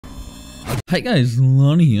Hi guys,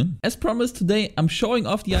 Lonnie here. As promised, today I'm showing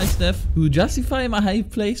off the Icestaff to justify my high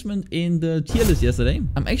placement in the tier list yesterday.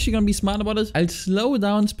 I'm actually gonna be smart about it. I'll slow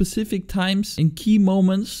down specific times in key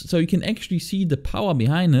moments so you can actually see the power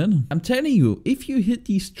behind it. I'm telling you, if you hit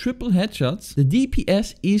these triple headshots, the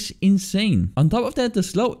DPS is insane. On top of that, the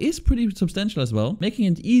slow is pretty substantial as well,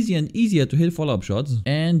 making it easier and easier to hit follow-up shots.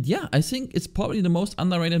 And yeah, I think it's probably the most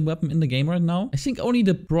underrated weapon in the game right now. I think only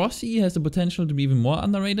the Brossie has the potential to be even more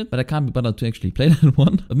underrated, but I can't be bothered to actually play that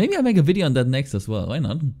one. But maybe I'll make a video on that next as well. Why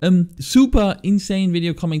not? Super insane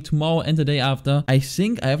video coming tomorrow and the day after. I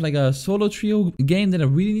think I have like a solo trio game that I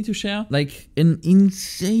really need to share. Like an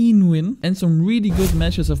insane win and some really good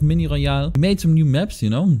matches of Mini Royale. We made some new maps, you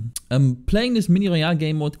know. Playing this Mini Royale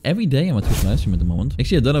game mode every day. I'm on Twitch live stream at the moment.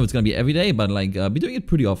 Actually, I don't know if it's gonna be every day, but like be doing it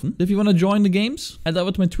pretty often. If you want to join the games, head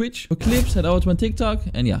over to my Twitch for clips, head over to my TikTok,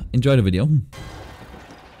 and yeah, enjoy the video.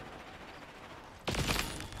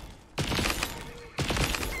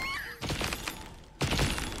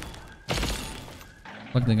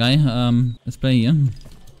 Fuck the guy. Let's play here.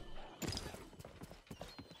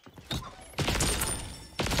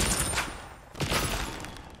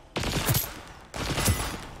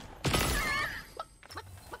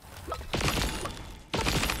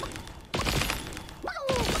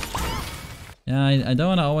 Yeah, I don't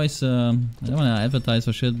wanna always I don't wanna advertise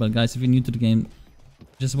or shit, but guys, if you're new to the game,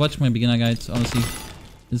 just watch my beginner guides. Honestly,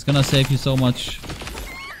 it's gonna save you so much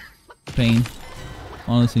pain.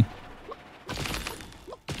 Honestly.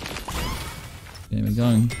 Okay, we're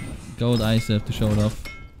going gold Icestaff to show it off.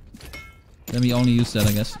 Then we only use that,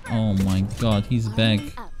 I guess. Oh my god, he's back.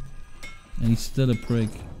 And he's still a prick.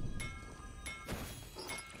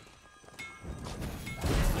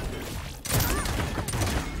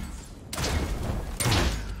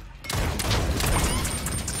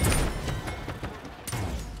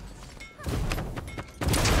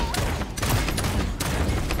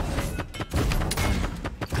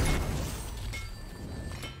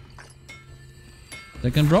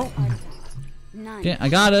 Second bro. Okay, I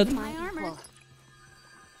got it.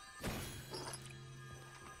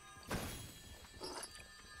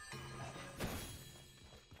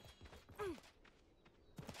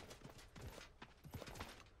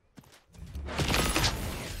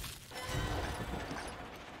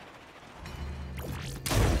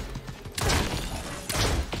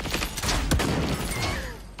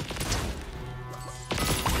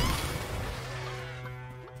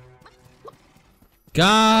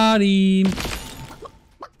 Got him.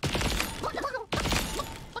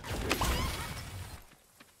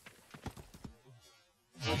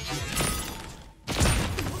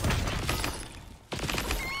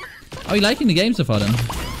 Are you liking the game so far then?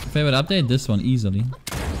 Favorite update? This one easily.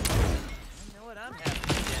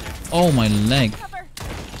 Oh my leg.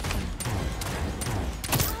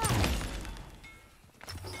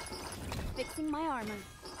 Fixing my armor.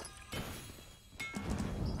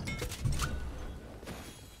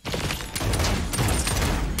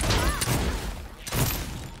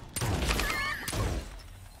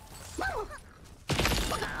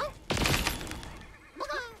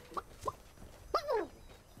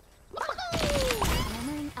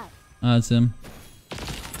 Ah, it's him.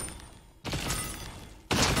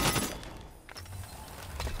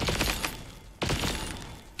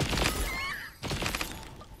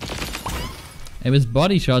 Hey, with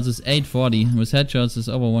body shots it's 840. With headshots it's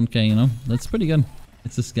over 1k, you know? That's pretty good.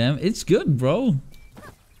 It's a scam. It's good, bro.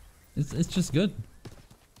 It's just good.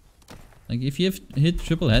 Like, if you have hit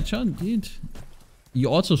triple headshot, dude, you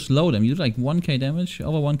also slow them. You do like 1k damage,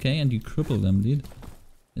 over 1k, and you cripple them, dude.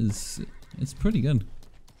 It's pretty good.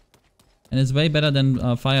 And it's way better than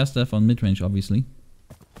Icestaff on mid-range, obviously.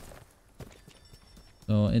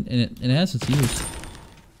 So it has its use.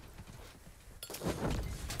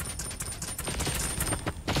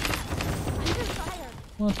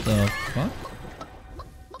 What the fuck?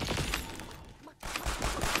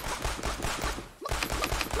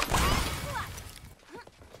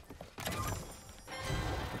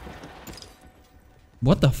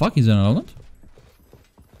 What the fuck is an arrogant?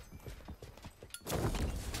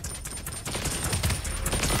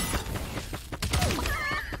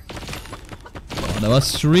 That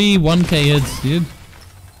was 3 1k hits, dude.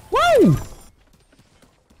 Woo!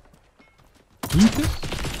 Dunche?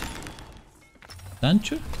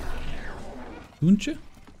 Danche? Dunche?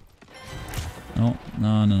 No,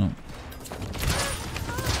 no, no, no.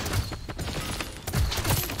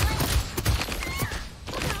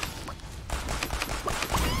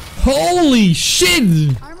 Holy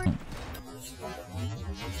shit! Oh.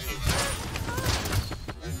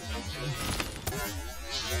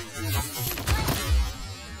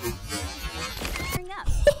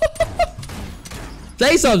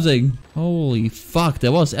 Say something! Holy fuck,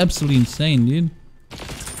 that was absolutely insane, dude.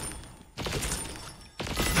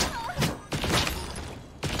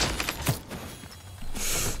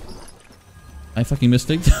 I fucking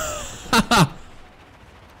misclicked.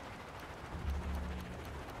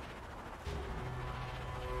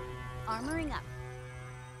 Armoring up.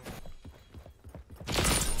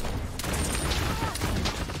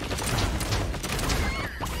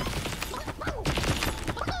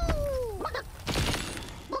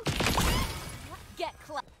 Get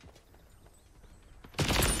close.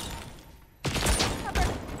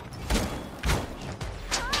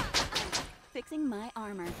 Fixing my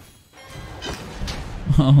armor.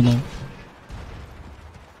 Oh no.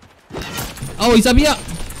 Oh, he's up here!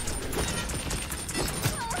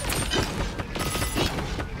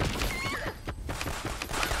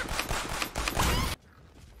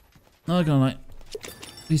 Not gonna lie.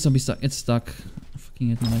 Please don't be stuck. It's stuck. I fucking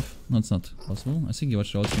hate my life. No, it's not possible. I think you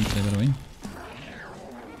watched the whole stream today, by the way.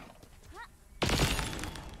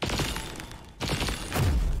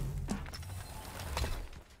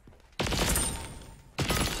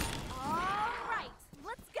 Alright,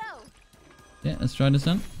 let's go. Yeah, let's try this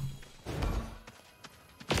then.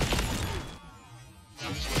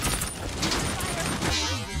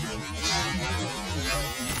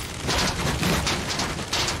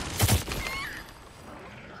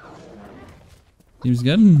 Seems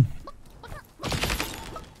good.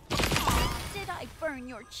 Did I burn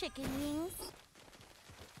your chicken wings?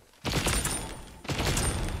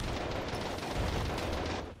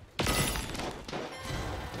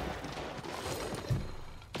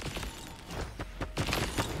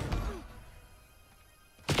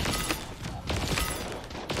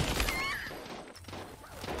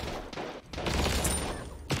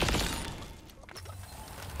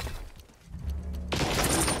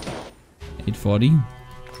 $840.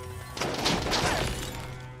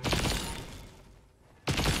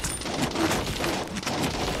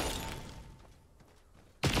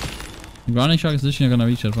 The grounding shock is literally not gonna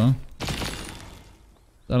reach that far.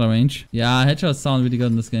 It's out of range. Yeah, headshots sound really good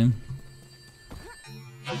in this game.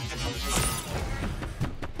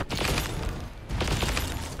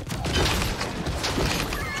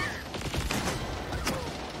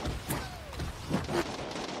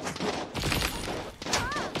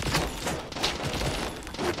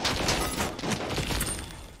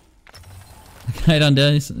 The guy down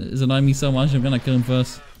there is annoying me so much, I'm gonna kill him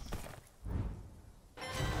first.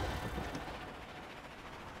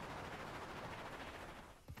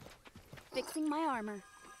 Fixing my armor.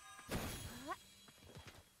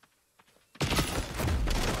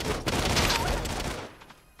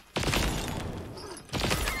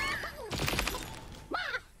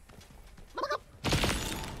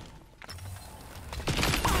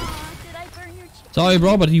 Did I burn your chicken? Sorry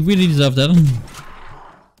bro, but he really deserved that.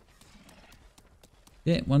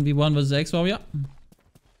 Okay, 1v1 versus X-Warrior.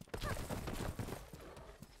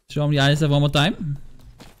 Show him the Icestaff one more time.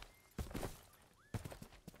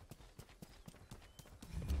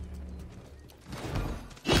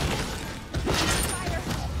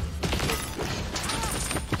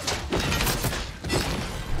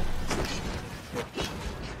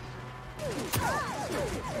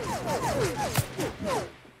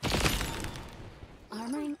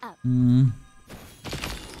 Armoring up.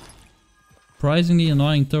 Surprisingly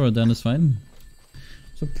annoying turret then is fine.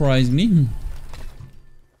 Surprisingly.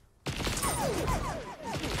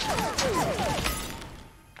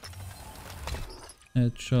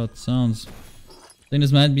 Headshot sounds. I think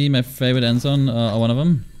this might be my favorite end zone, or one of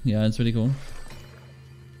them. Yeah, it's really cool.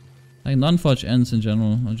 Like non-forge ends in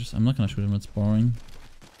general. I'm not gonna shoot him, it's boring.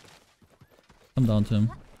 Come down to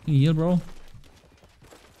him. Can you heal, bro?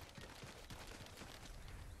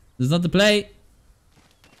 This is not the play!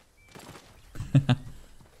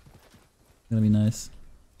 Gonna be nice.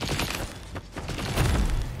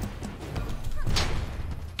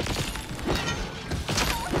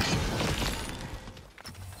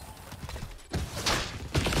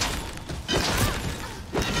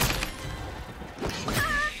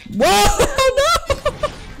 Whoa!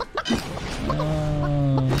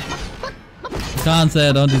 No! Can't say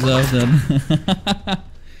I don't deserve that.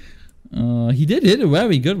 He did hit a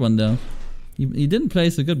very good one though. He didn't play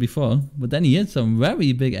so good before, but then he hit some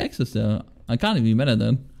very big axes there. I can't even be mad at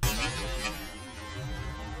that.